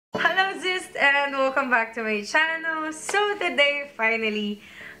and welcome back to my channel. So today, finally,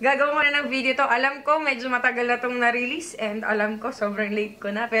 gagawin ko na ng video to. Alam ko, medyo matagal na itong na-release and alam ko, sobrang late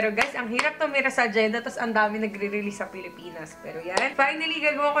ko na. Pero guys, ang hirap tumira sa agenda tapos ang dami nagre-release sa Pilipinas. Pero yan, finally,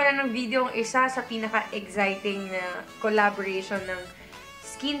 gagawin ko na ng video ang isa sa pinaka-exciting na collaboration ng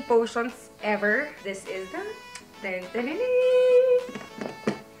SkinPotions ever. This is the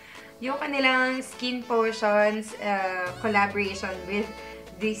yung kanilang SkinPotions collaboration with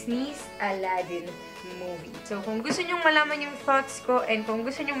Disney's Aladdin movie. So, kung gusto nyong malaman yung thoughts ko and kung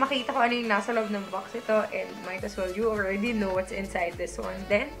gusto nyong makita ko ano yung nasa loob ng box ito, and might as well you already know what's inside this one,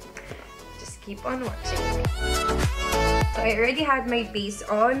 then just keep on watching. So, I already had my base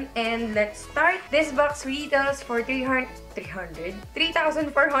on, and let's start. This box retails for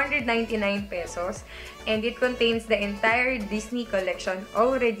 3,499 pesos, and it contains the entire Disney collection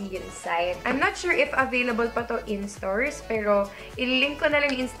already inside. I'm not sure if available pa to in stores, pero ililink ko na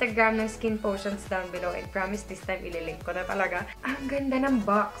lang yung Instagram ng SkinPotions down below, and promise this time ililink ko na talaga. Ang ganda ng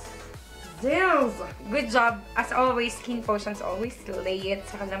box! Damn! Good job! As always, SkinPotions always slay it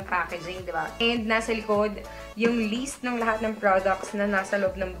sa kanilang packaging, di ba? And nasa likod, yung list ng lahat ng products na nasa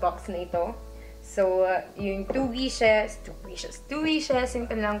loob ng box na ito. So, yung 2 wishes, yung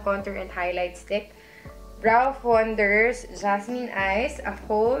kanilang contour and highlight stick, brow fonders, jasmine eyes, a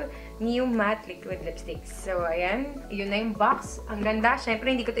whole new matte liquid lipsticks. So, ayan. Yun na yung box. Ang ganda.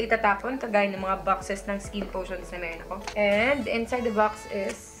 Siyempre, hindi ko ito itatapon, kagaya ng mga boxes ng SkinPotions na meron ako. And inside the box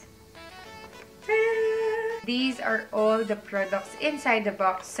is these are all the products inside the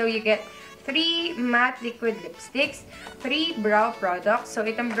box. So, you get 3 matte liquid lipsticks, 3 brow products. So,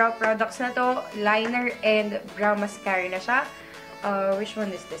 itong brow products na to, liner and brow mascara na siya. Which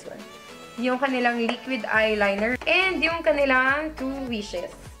one is this one? Yung kanilang liquid eyeliner and yung kanilang 2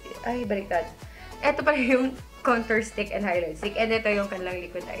 wishes. Ay, baliktad. Ito pala yung contour stick and highlight stick. And ito yung kanilang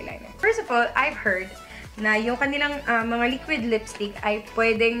liquid eyeliner. First of all, I've heard na yung kanilang mga liquid lipstick ay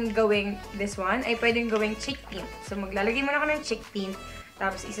pwedeng gawing, this one, ay pwedeng gawing cheek tint. So, maglalagay muna ako ng cheek tint.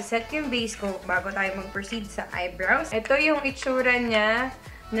 Tapos, isa-set yung base ko bago tayo mag-proceed sa eyebrows. Ito yung itsura niya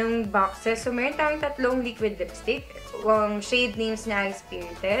ng boxes. So, meron tayong 3 liquid lipstick. Ang shade names niya ay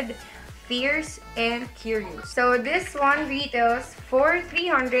Spirited, Fierce, and Curious. So, this one retails for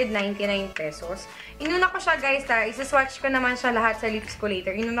 399 pesos. Inuna ko siya, guys, isa-swatch ko naman siya lahat sa lips ko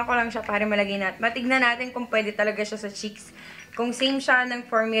later. Inuna ko lang siya para malagay natin. Matignan natin kung pwede talaga siya sa cheeks. Kung same siya ng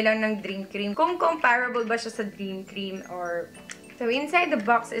formula ng Dream Cream. Kung comparable ba siya sa Dream Cream or... So, inside the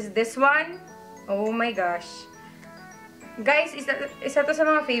box is this one. Oh my gosh. Guys, isa to sa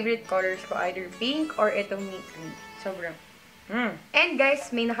mga favorite colors ko. Either pink or itong mint green. Sobrang. And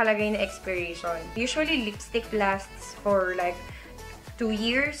guys, may nakalagay na expiration. Usually, lipstick lasts for like 2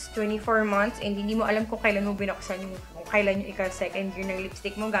 years, 24 months, and hindi mo alam kung kailan mo binuksan yung, kung kailan yung ika-second year ng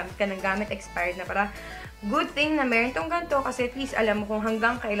lipstick mo, gamit ka ng gamit, expired na para. Good thing na meron tong ganito kasi at least alam mo kung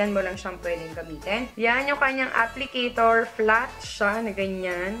hanggang kailan mo lang siyang pwedeng gamitin. Yan yung kanyang applicator. Flat siya na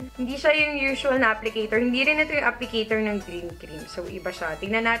ganyan. Hindi siya yung usual na applicator. Hindi rin ito yung applicator ng Dream Cream. So, iba siya.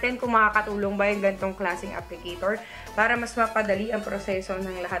 Tingnan natin kung makakatulong ba yung ganitong klaseng applicator para mas mapadali ang proseso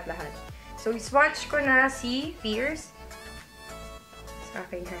ng lahat-lahat. So, swatch ko na si Fierce sa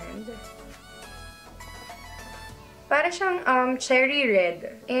aking hand. Para siyang cherry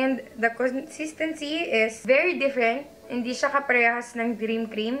red. And the consistency is very different. Hindi siya kaparehas ng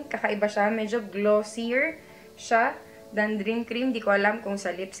Dream Cream. Kakaiba siya. Medyo glossier siya than Dream Cream. Di ko alam kung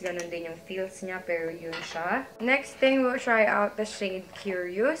sa lips ganun din yung feels niya. Pero yun siya. Next thing, we'll try out the shade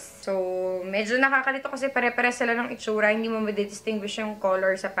Curious. So, medyo nakakalito kasi pare-pare sila ng itsura. Hindi mo madidistinguish yung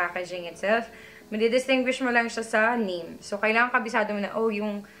color sa packaging itself. Madidistinguish mo lang siya sa name. So, kailangan kabisado mo na, oh,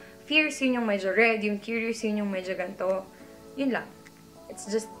 yung Fierce, yun yung medyo red. Yung Curious, yun yung medyo ganito. Yun lang. It's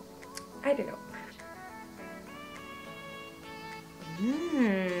just, I don't know.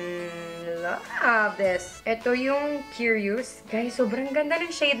 Love this. Ito yung Curious. Guys, sobrang ganda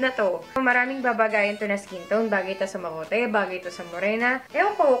ng shade na to. Maraming babagayan to na skin tone. Bagay to sa makote, bagay to sa morena.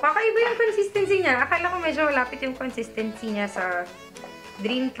 Ewan ko, kakaiba yung consistency niya. Akala ko medyo malapit yung consistency niya sa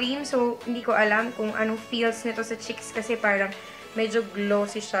Dream Cream. So, hindi ko alam kung anong feels nito sa cheeks kasi parang medyo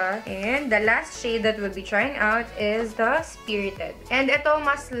glossy siya. And the last shade that we'll be trying out is the Spirited. And ito,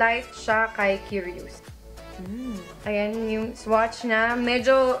 mas light siya kay Curious. Ayan yung swatch na.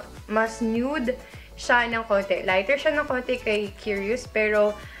 Medyo mas nude siya ng konti. Lighter siya ng konti kay Curious.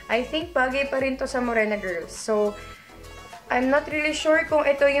 Pero, I think bagay pa rin to sa Morena Girls. So, I'm not really sure kung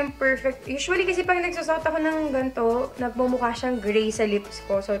ito yung perfect. Usually kasi pag nagsusot ako ng ganito, nagmumukha siyang gray sa lips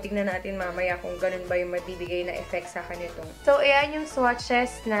ko. So, tignan natin mamaya kung ganun ba yung mabibigay na effect sa akin ito. So, ayan yung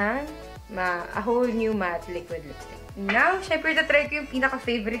swatches na a whole new matte liquid lipstick. Now, syempre, tatry ko yung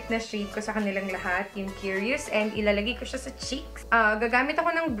pinaka-favorite na shade ko sa kanilang lahat, yung Curious, and ilalagay ko siya sa cheeks. Gagamit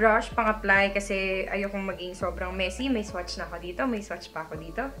ako ng brush pang-apply kasi ayokong maging sobrang messy. May swatch na ako dito, may swatch pa ako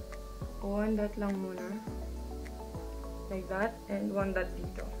dito. One dot lang muna. Like that, and one dot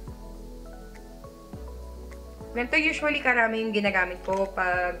dito. Ganito usually karami yung ginagamit ko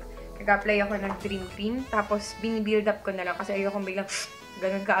pag nag-apply ako ng dream cream, tapos bini-build up ko na lang kasi ayokong biglang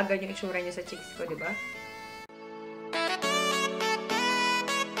ganun kaagad yung itsura niya sa cheeks ko, diba?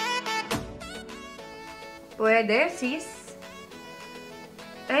 Pwede, sis.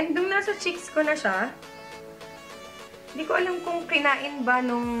 And nung nasa cheeks ko na siya, hindi ko alam kung kinain ba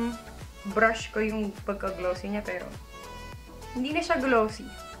nung brush ko yung pagka-glossy niya, pero hindi na siya glossy.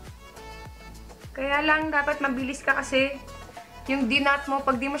 Kaya lang, dapat mabilis ka kasi yung dinat mo,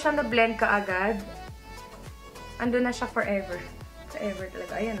 pag di mo siya na-blend ka agad, ando na siya forever. Forever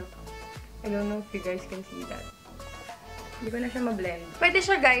talaga. Ayan o. I don't know if you guys can see that. Hindi ko na siya ma-blend. Pwede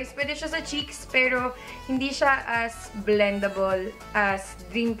siya, guys. Pwede siya sa cheeks, pero hindi siya as blendable as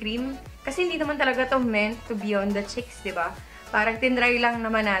dream cream. Kasi hindi naman talaga to meant to be on the cheeks, diba? Parang tinry lang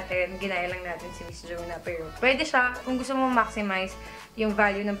naman natin, ginaya lang natin si Miss Jonah. Pero pwede siya, kung gusto mo maximize yung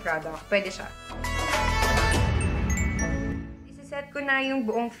value ng product, pwede siya. Isa-set ko na yung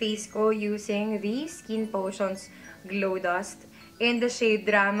buong face ko using the SkinPotions Glow Dust in the shade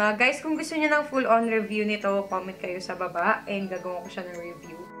Drama. Guys, kung gusto niyo ng full-on review nito, comment kayo sa baba and gagawin ko siya ng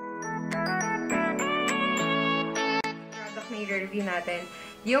review. Product na i-review natin,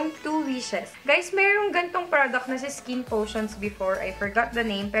 yung 2 Wishes. Guys, mayroong gantong product na si SkinPotions before. I forgot the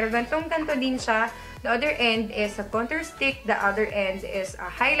name, pero ganto din siya. The other end is a contour stick, the other end is a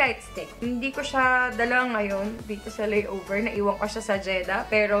highlight stick. Hindi ko siya dala ngayon dito sa layover. Naiwan ko siya sa Jeddah,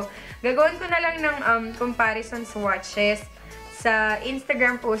 pero gagawin ko na lang ng comparison swatches sa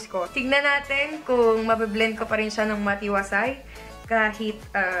Instagram post ko. Tignan natin kung mabiblend ko pa rin siya ng matiwasay kahit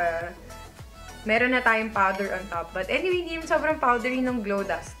meron na tayong powder on top. But anyway, hindi yung sobrang powdery ng Glow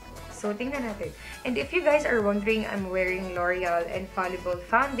Dust. So, tingnan natin. And if you guys are wondering, I'm wearing L'Oreal Infallible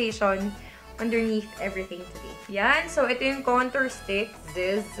Foundation underneath everything today. Yan. So, ito yung contour stick.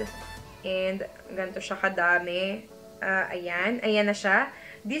 This. And ganito siya kadami. Ayan. Ayan na siya.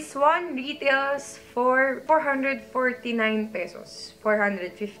 This one retails for 449 pesos.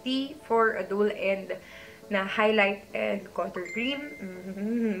 450 for a dual end na highlight and contour cream.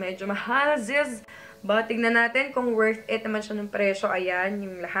 Medyo mahal, sis. But tingnan natin kung worth it naman siya ng presyo. Ayan,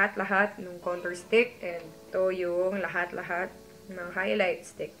 yung lahat-lahat ng contour stick. And ito yung lahat-lahat ng highlight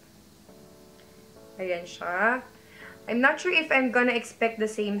stick. Ayan siya. I'm not sure if I'm gonna expect the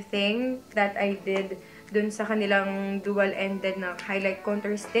same thing that I did dun sa kanilang dual-ended na highlight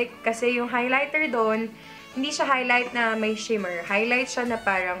contour stick. Kasi yung highlighter doon, hindi siya highlight na may shimmer. Highlight siya na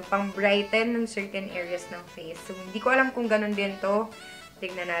parang pang-brighten ng certain areas ng face. So, hindi ko alam kung ganun din to.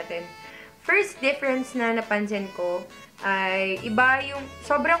 Tignan natin. First difference na napansin ko ay iba yung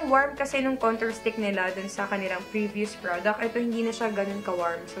sobrang warm kasi nung contour stick nila dun sa kanilang previous product. Ito hindi na siya ganun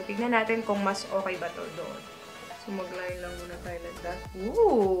ka-warm. So, tignan natin kung mas okay ba to doon. So, mag-line lang muna tayo like that.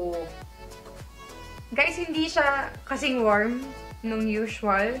 Ooh! Guys, hindi siya kasing warm nung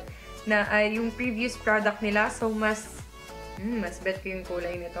usual na yung previous product nila. So, mas bet ko yung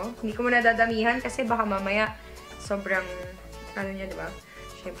kulay nito. Hindi ko muna dadamihan kasi baka mamaya sobrang, ano niya, diba?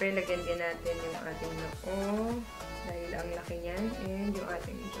 Siyempre, lagyan din natin yung ating noo. Dahil ang laki niyan. And yung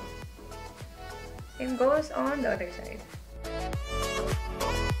ating jaw. Same goes on the other side.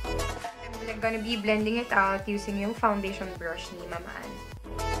 I'm gonna be blending it out using yung foundation brush ni Mama Ann.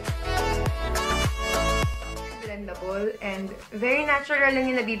 Blendable and very natural lang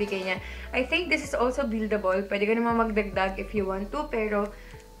yung nabibigay niya. I think this is also buildable. Pwede ka naman magdagdag if you want to, pero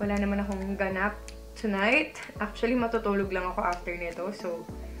wala naman akong ganap tonight. Actually, matutulog lang ako after nito, so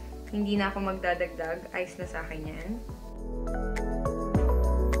hindi na ako magdadagdag. Ayos na sa akin yan.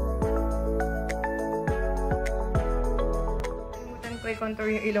 Kalimutan ko i-contour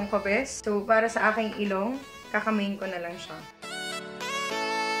yung ilong ko, bes. So, para sa aking ilong, kakamain ko na lang siya.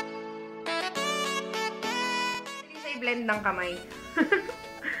 Blend ng kamay.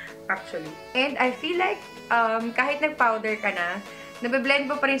 Actually. And I feel like, kahit nag-powder ka na, nabe-blend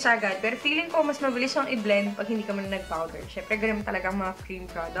mo pa rin siya agad. Pero feeling ko, mas mabilis siyang i-blend pag hindi ka man nag-powder. Siyempre, ganun talaga mga cream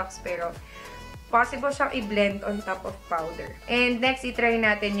products. Pero, possible siyang i-blend on top of powder. And next, i-try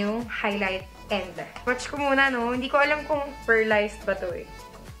natin yung highlight end. Watch ko muna, no? Hindi ko alam kung pearlized ba to eh.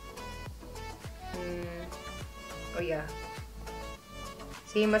 Oh, yeah.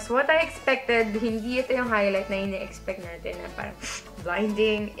 Same as what I expected, hindi ito yung highlight na ini-expect natin na parang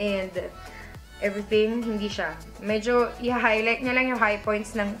blinding and everything, hindi siya. Medyo i-highlight niya lang yung high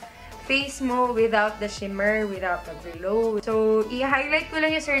points ng face mo without the shimmer, without the glow. So, i-highlight ko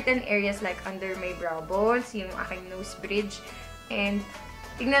lang yung certain areas like under my brow bones, yung aking nose bridge. And,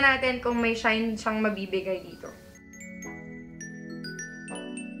 tignan natin kung may shine siyang mabibigay dito.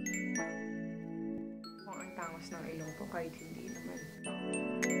 Kung ang tangos ng ilong ko, kahit hindi naman.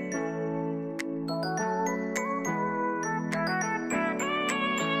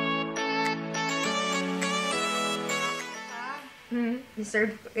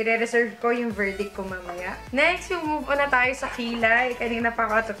 I-reserve ko yung verdict ko mamaya. Next, move on na tayo sa kilay. Kanina pa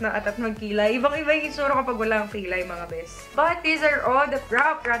ako atat magkilay. Ibang-iba yung itsura kapag wala ang kilay, mga bes. But these are all the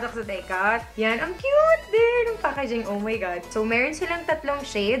brow products that I got. Yan, ang cute din ng packaging. Oh my god. So, meron silang tatlong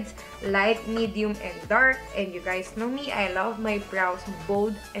shades. Light, medium, and dark. And you guys know me, I love my brows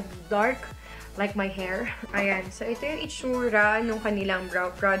bold and dark. Like my hair. Ayan. So, ito yung itsura ng kanilang brow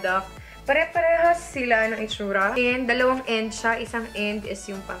product. Pare-parehas sila ng itsura. And dalawang end siya. Isang end is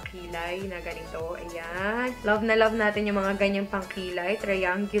yung pangkilay na ganito. Ayan. Love na love natin yung mga ganyang pangkilay.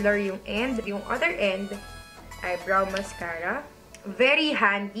 Triangular yung end. Yung other end ay brow mascara. Very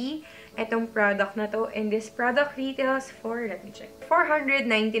handy itong product na to. And this product retails for, let me check,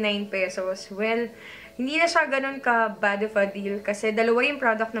 499 pesos. Well, hindi na siya ganun ka bad of a deal kasi dalawa yung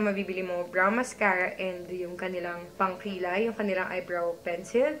product na mabibili mo. Brow mascara and yung kanilang pangkilay, yung kanilang eyebrow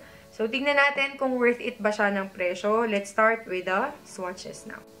pencil. So, tingnan natin kung worth it ba siya ng presyo. Let's start with the swatches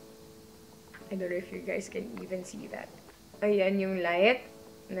now. I don't know if you guys can even see that. Ayan yung light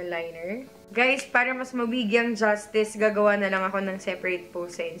na liner. Guys, para mas mabigyang justice, gagawa na lang ako ng separate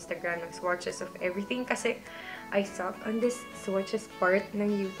post sa Instagram ng swatches of everything kasi I suck on this swatches part ng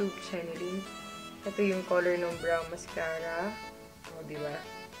YouTube channeling. Ito yung color ng brow mascara. O, diba?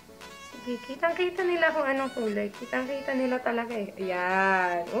 Sige, kitang-kita nila kung anong kulay. Kitang-kita nila talaga eh.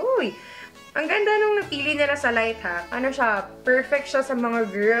 Ayan. Uy! Ang ganda nung napili nila sa light ha. Ano siya? Perfect siya sa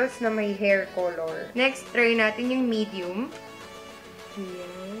mga girls na may hair color. Next, try natin yung medium.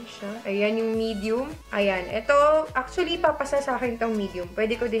 Ayan siya. Ayan yung medium. Ayan. Ito, actually, papasa sa akin tong medium.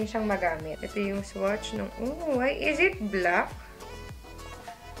 Pwede ko din siyang magamit. Ito yung swatch ng... Oh, why is it black?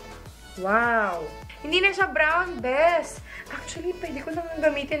 Wow! Hindi na siya brown, best! Actually, pwede ko naman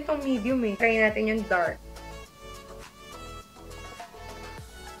gamitin tong medium eh. Try natin yung dark.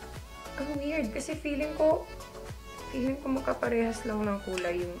 Ang weird, kasi feeling ko magkaparehas lang ng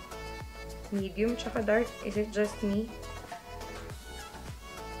kulay yung medium tsaka dark. Is it just me?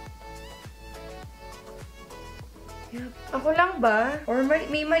 Yep. Ako lang ba? Or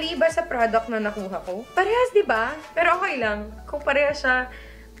may mali ba sa product na nakuha ko? Parehas, di ba? Pero okay lang. Kung parehas siya,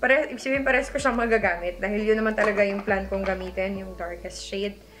 ibig sabihin parehas ko siyang magagamit. Dahil yun naman talaga yung plan kong gamitin, yung darkest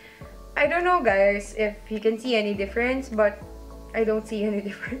shade. I don't know, guys, if you can see any difference, but I don't see any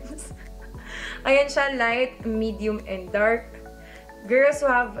difference. Ayan siya, light, medium, and dark. Girls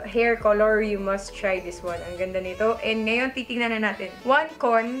who have hair color, you must try this one. Ang ganda nito. And ngayon, titingnan na natin. One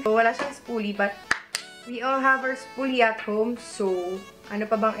con, wala siyang spoolie, but we all have our spoolie at home. So, ano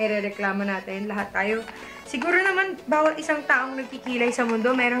pa bang irereklamo natin? Lahat tayo. Siguro naman, bawat isang taong nagkikilay sa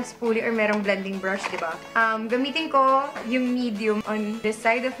mundo, merong spoolie or merong blending brush, diba? Gamitin ko yung medium on this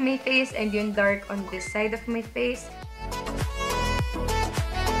side of my face and yung dark on this side of my face.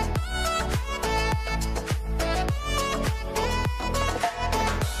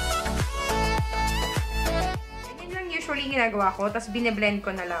 Usually ginagawa ko, tapos bine-blend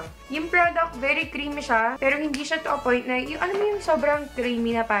ko na lang. Yung product, very creamy siya, pero hindi siya to a point na, alam mo yung sobrang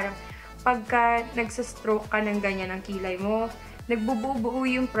creamy na parang pagka nagsastroke ka ng ganyan ng kilay mo, nagbubuo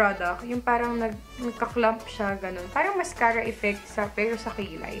yung product, yung parang nagka-clump siya, ganun. Parang mascara effect sa, pero sa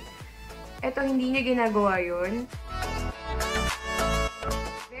kilay. Ito, hindi niya ginagawa yun.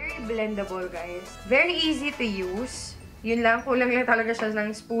 Very blendable, guys. Very easy to use. Yun lang, kulang lang talaga siya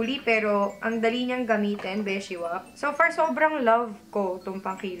ng spoolie, pero ang dali niyang gamitin, beshiwa. So far, sobrang love ko itong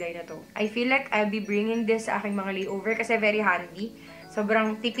pangkilay na to. I feel like I'll be bringing this sa aking mga layover kasi very handy.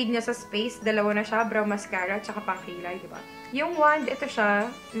 Sobrang tipid niya sa space. Dalawa na siya, brow mascara, tsaka pangkilay, diba? Yung wand, ito siya,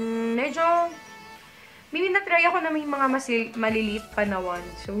 medyo... Maybe na-try ako na may mga maliliit pa na wand.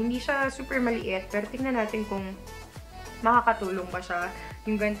 So, hindi siya super maliit, pero tingnan natin kung makakatulong ba siya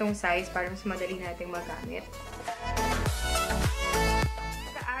yung ganitong size para mas madali nating magamit.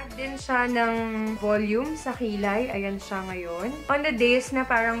 Din siya ng volume sa kilay. Ayan siya ngayon. On the days na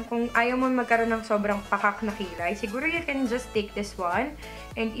parang kung ayaw mo magkaroon ng sobrang pakak na kilay, siguro you can just take this one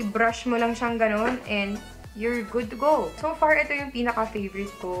and i-brush mo lang siyang ganun and you're good to go. So far, ito yung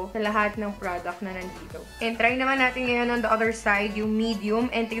pinaka-favorite ko sa lahat ng product na nandito. And try naman natin ngayon on the other side, yung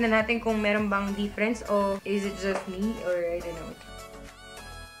medium, and tingnan natin kung meron bang difference o is it just me or I don't know.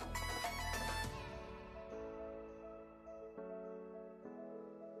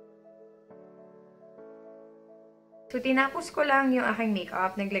 So, tinapos ko lang yung aking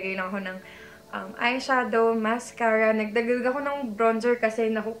makeup. Naglagay lang ako ng eyeshadow, mascara. Nagdagdag ako ng bronzer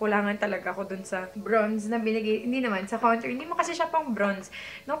kasi nakukulangan talaga ako dun sa bronze na binigay. Hindi naman, sa contour. Hindi mo kasi siya pang bronze.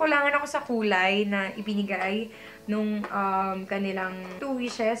 Nakukulangan ako sa kulay na ibinigay nung kanilang 2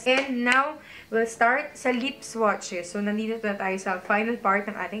 wishes. And now, we'll start sa lip swatches. So, nandito na tayo sa final part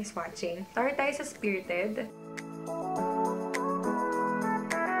ng ating swatching. Start tayo sa Spirited.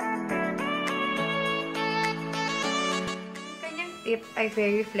 Tip ay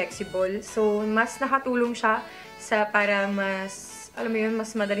very flexible. So, mas nakatulong siya sa para mas, alam mo yun,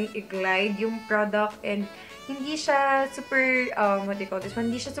 mas madaling i-glide yung product and hindi siya super, what do you call this one?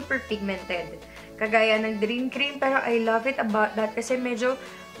 Hindi siya super pigmented. Kagaya ng Dream Cream, pero I love it about that kasi medyo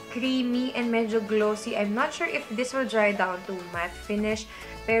creamy and medyo glossy. I'm not sure if this will dry down to matte finish,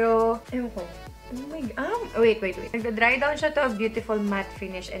 pero, ewan ko. Oh my god. Wait. Nagda-dry down siya to a beautiful matte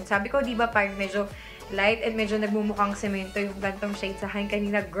finish. And sabi ko, di ba, parang medyo light and medyo nagmumukhang semento yung gantong shade sa akin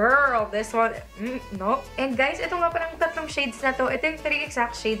kanina. Girl, this one, no. And guys, ito nga parang 3 shades na to. Ito yung 3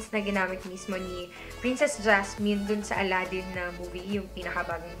 exact shades na ginamit mismo ni Princess Jasmine dun sa Aladdin na movie, yung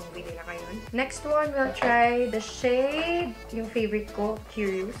pinakabagong movie nila ngayon. Next one, we'll try the shade, yung favorite ko,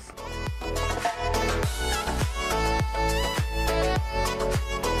 Curious.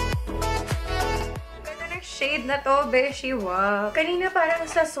 Shade na to, beshi, wow. Kanina parang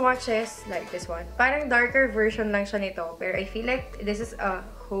sa swatches, like this one, parang darker version lang siya nito. Pero I feel like this is a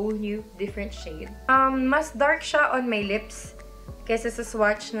whole new, different shade. Mas dark siya on my lips kesa sa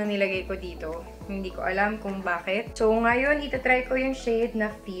swatch na nilagay ko dito. Hindi ko alam kung bakit. So, ngayon, itatry ko yung shade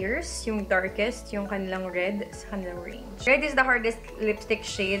na Fierce, yung darkest, yung kanilang red sa kanilang range. Red is the hardest lipstick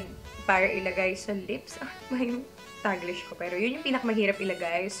shade para ilagay sa lips. May Taglish ko. Pero yun yung pinakamahirap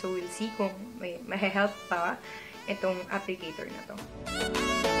ilagay. So, we'll see kung may mahe-help pa itong applicator na to.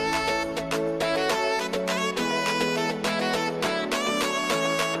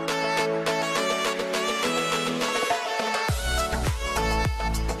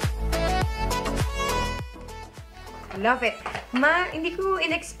 Love it. Hindi ko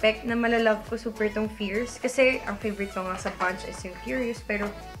in-expect na malalove ko super tong Fierce. Kasi ang favorite ko nga sa Punch is yung Curious. Pero,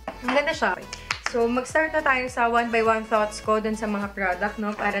 ang ganda siya. So, mag-start na tayo sa 1-by-1 thoughts ko dun sa mga product,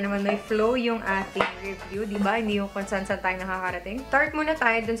 no? Para naman may flow yung ating review, diba? Hindi yung kung saan tayo nakakarating. Start muna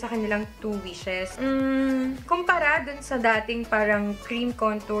tayo dun sa kanilang 2 wishes. Kumpara dun sa dating parang cream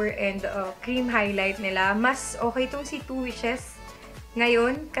contour and cream highlight nila, mas okay tong si 2 wishes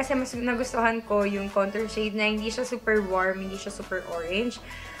ngayon. Kasi mas nagustuhan ko yung contour shade na hindi siya super warm, hindi siya super orange.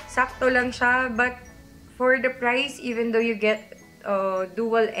 Sakto lang siya, but for the price, even though you get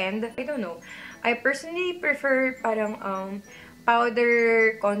dual end, I don't know. I personally prefer parang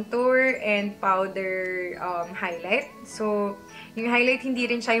powder contour and powder highlight. So, yung highlight hindi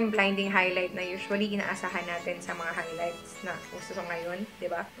rin siya yung blinding highlight na usually inaasahan natin sa mga highlights na uso ngayon,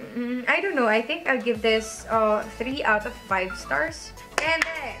 diba? I don't know. I think I'll give this 3 out of 5 stars. And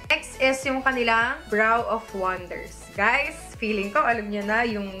then, next is yung kanilang Brow of Wonders. Guys, feeling ko alam niyo na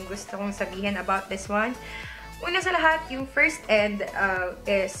yung gusto kong sabihin about this one. Una sa lahat, yung first end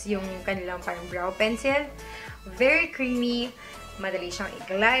is yung kanilang parang brow pencil. Very creamy, madali siyang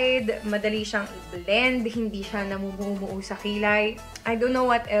i-glide, madali siyang i-blend, hindi siya namumuo sa kilay. I don't know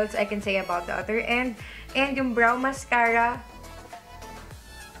what else I can say about the other end. And yung brow mascara,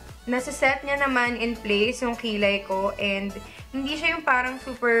 nasa-set niya naman in place yung kilay ko and hindi siya yung parang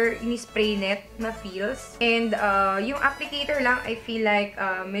super ini-spray net na feels. And yung applicator lang, I feel like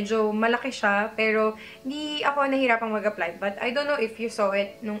medyo malaki siya, pero hindi ako nahirapang mag-apply. But I don't know if you saw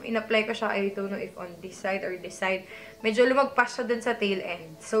it. Nung in-apply ko siya, I don't know if on this side or this side, medyo lumagpas siya dun sa tail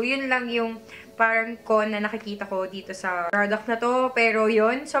end. So, yun lang yung parang con na nakikita ko dito sa product na to. Pero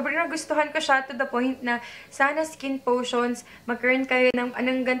yun, sobrang nagustuhan ko siya to the point na sana SkinPotions, magkaroon kayo ng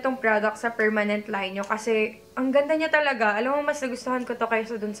anong gantong product sa permanent line nyo. Kasi, ang ganda niya talaga. Alam mo, mas nagustuhan ko to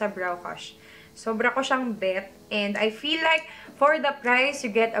kaysa dun sa brow cash. Sobra ko siyang bet. And I feel like, for the price, you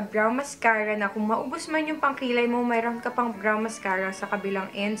get a brow mascara na kung maubos man yung pangkilay mo, mayroon ka pang brow mascara sa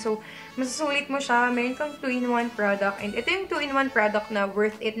kabilang end. So, masasulit mo siya. Mayroon kang 2-in-1 product. And ito yung 2-in-1 product na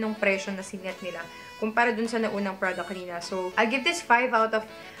worth it nung presyo na sinet nila. Kumpara dun sa naunang product kanina. So, I'll give this 5 out of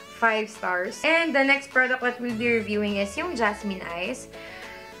 5 stars. And the next product that we'll be reviewing is yung Jasmine Eyes.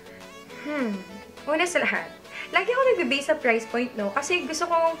 Una sa lahat, lagi ako nagbe-base sa price point, no? Kasi gusto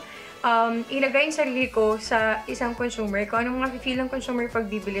kong ilagay yung sarili ko sa isang consumer. Kung anong mafe-feel ng consumer pag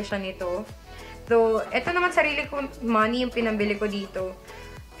bibili siya nito. Though, eto naman sarili ko money yung pinambili ko dito.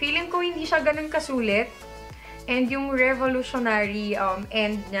 Feeling ko hindi siya ganun kasulit. And yung revolutionary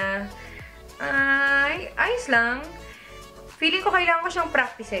end niya, ayos lang. feeling ko kailangan ko siyang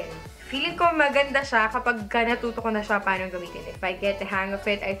practicein. Feeling ko maganda siya kapag natuto ko na siya paano gamitin. If I get the hang of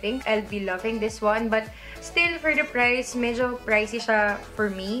it, I think I'll be loving this one. But still, for the price, medyo pricey siya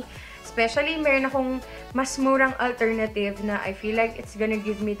for me. Especially, meron akong mas murang alternative na I feel like it's gonna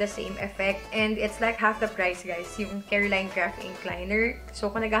give me the same effect. And it's like half the price, guys. Yung Caroline Craft Ink Liner.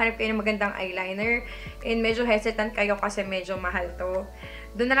 So, kung naghahanap kayo ng magandang eyeliner and medyo hesitant kayo kasi medyo mahal to,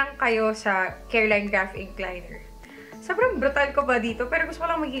 doon na lang kayo sa Caroline Craft Ink Liner. Sobrang brutal ko ba dito? Pero gusto ko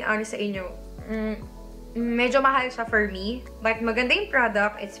lang maging honest sa inyo. Medyo mahal siya for me. But maganda yung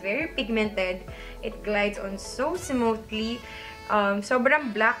product. It's very pigmented. It glides on so smoothly. Sobrang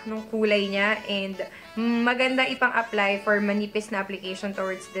black nung kulay niya and maganda ipang-apply for manipis na application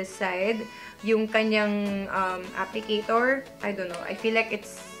towards this side. Yung kanyang applicator, I don't know, I feel like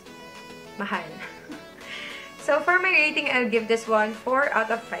it's mahal. So for my rating, I'll give this one 4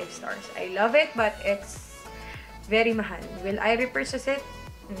 out of 5 stars. I love it, but it's very mahal. Will I repurchase it?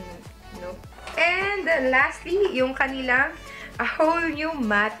 No. And lastly, yung kanilang A Whole New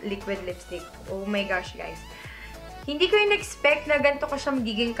Matte Liquid Lipstick. Oh my gosh, guys. Hindi ko in-expect na ganito ko siya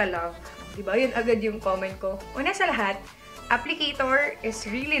magiging ka-love. Diba? Yun agad yung comment ko. Una sa lahat, applicator is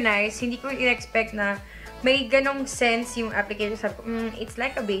really nice. Hindi ko in-expect na may ganong sense yung applicator. Sabi ko, it's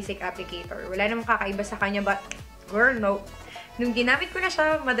like a basic applicator. Wala namang kakaiba sa kanya, but girl, no. Nung ginamit ko na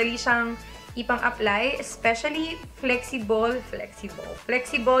siya, madali siyang ipang-apply. Especially, flexible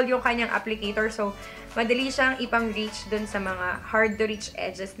yung kanyang applicator. So, madali siyang ipang-reach dun sa mga hard-to-reach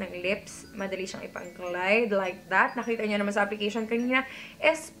edges ng lips. Madali siyang ipang-glide like that. Nakita niyo naman sa application kanina.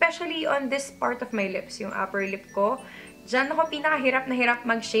 Especially on this part of my lips, yung upper lip ko. Diyan ako pinakahirap na hirap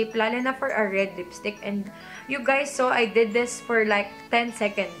mag-shape, lalo na for a red lipstick. And you guys saw I did this for like 10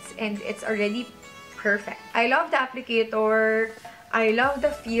 seconds. And it's already perfect. I love the applicator. I love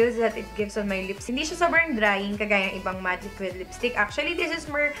the feels that it gives on my lips. Hindi siya sobrang drying kagaya ng ibang matte liquid lipstick. Actually, this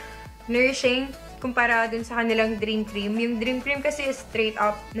is more nourishing kumpara dun sa kanilang Dream Cream. Yung Dream Cream kasi is straight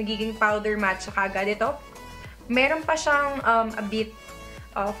up nagiging powder matte siya kagad. Ito, meron pa siyang a bit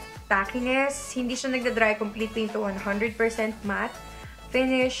of tackiness. Hindi siya nagda-dry completely into 100% matte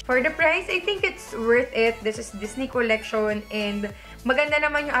finish. For the price, I think it's worth it. This is Disney Collection and maganda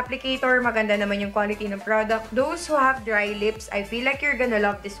naman yung applicator, maganda naman yung quality ng product. Those who have dry lips, I feel like you're gonna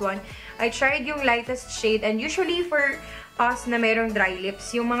love this one. I tried yung lightest shade and usually for us na merong dry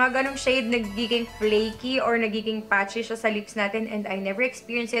lips, yung mga ganong shade nagiging flaky or nagiging patchy siya sa lips natin and I never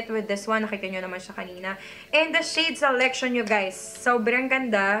experienced it with this one. Nakita nyo naman siya kanina. And the shade selection nyo guys, sobrang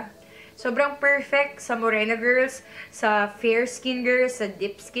ganda. Sobrang perfect sa morena girls, sa fair skin girls, sa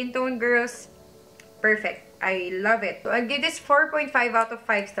deep skin tone girls. Perfect. I love it. So, I'll give this 4.5 out of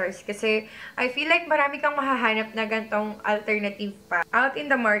 5 stars kasi I feel like marami kang mahahanap na gantong alternative pa. Out in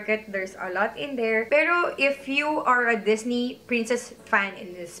the market, there's a lot in there. Pero if you are a Disney princess fan,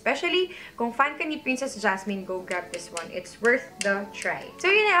 and especially kung fan ka ni Princess Jasmine, go grab this one. It's worth the try. So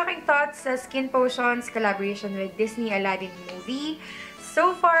yun ang aking thoughts sa SkinPotions collaboration with Disney Aladdin movie.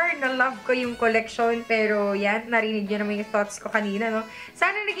 So far, na-love ko yung collection, pero yan, narinig nyo naman yung thoughts ko kanina, no?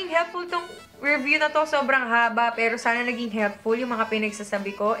 Sana naging helpful tong review na to, sobrang haba, pero sana naging helpful yung mga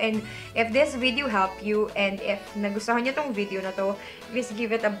pinagsasabi ko. And if this video helped you, and if nagustuhan nyo tong video na to, please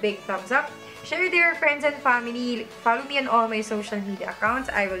give it a big thumbs up. Share it to your friends and family. Follow me on all my social media accounts.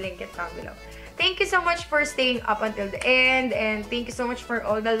 I will link it down below. Thank you so much for staying up until the end, and thank you so much for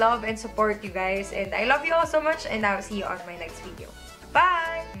all the love and support, you guys. And I love you all so much, and I'll see you on my next video. Bye!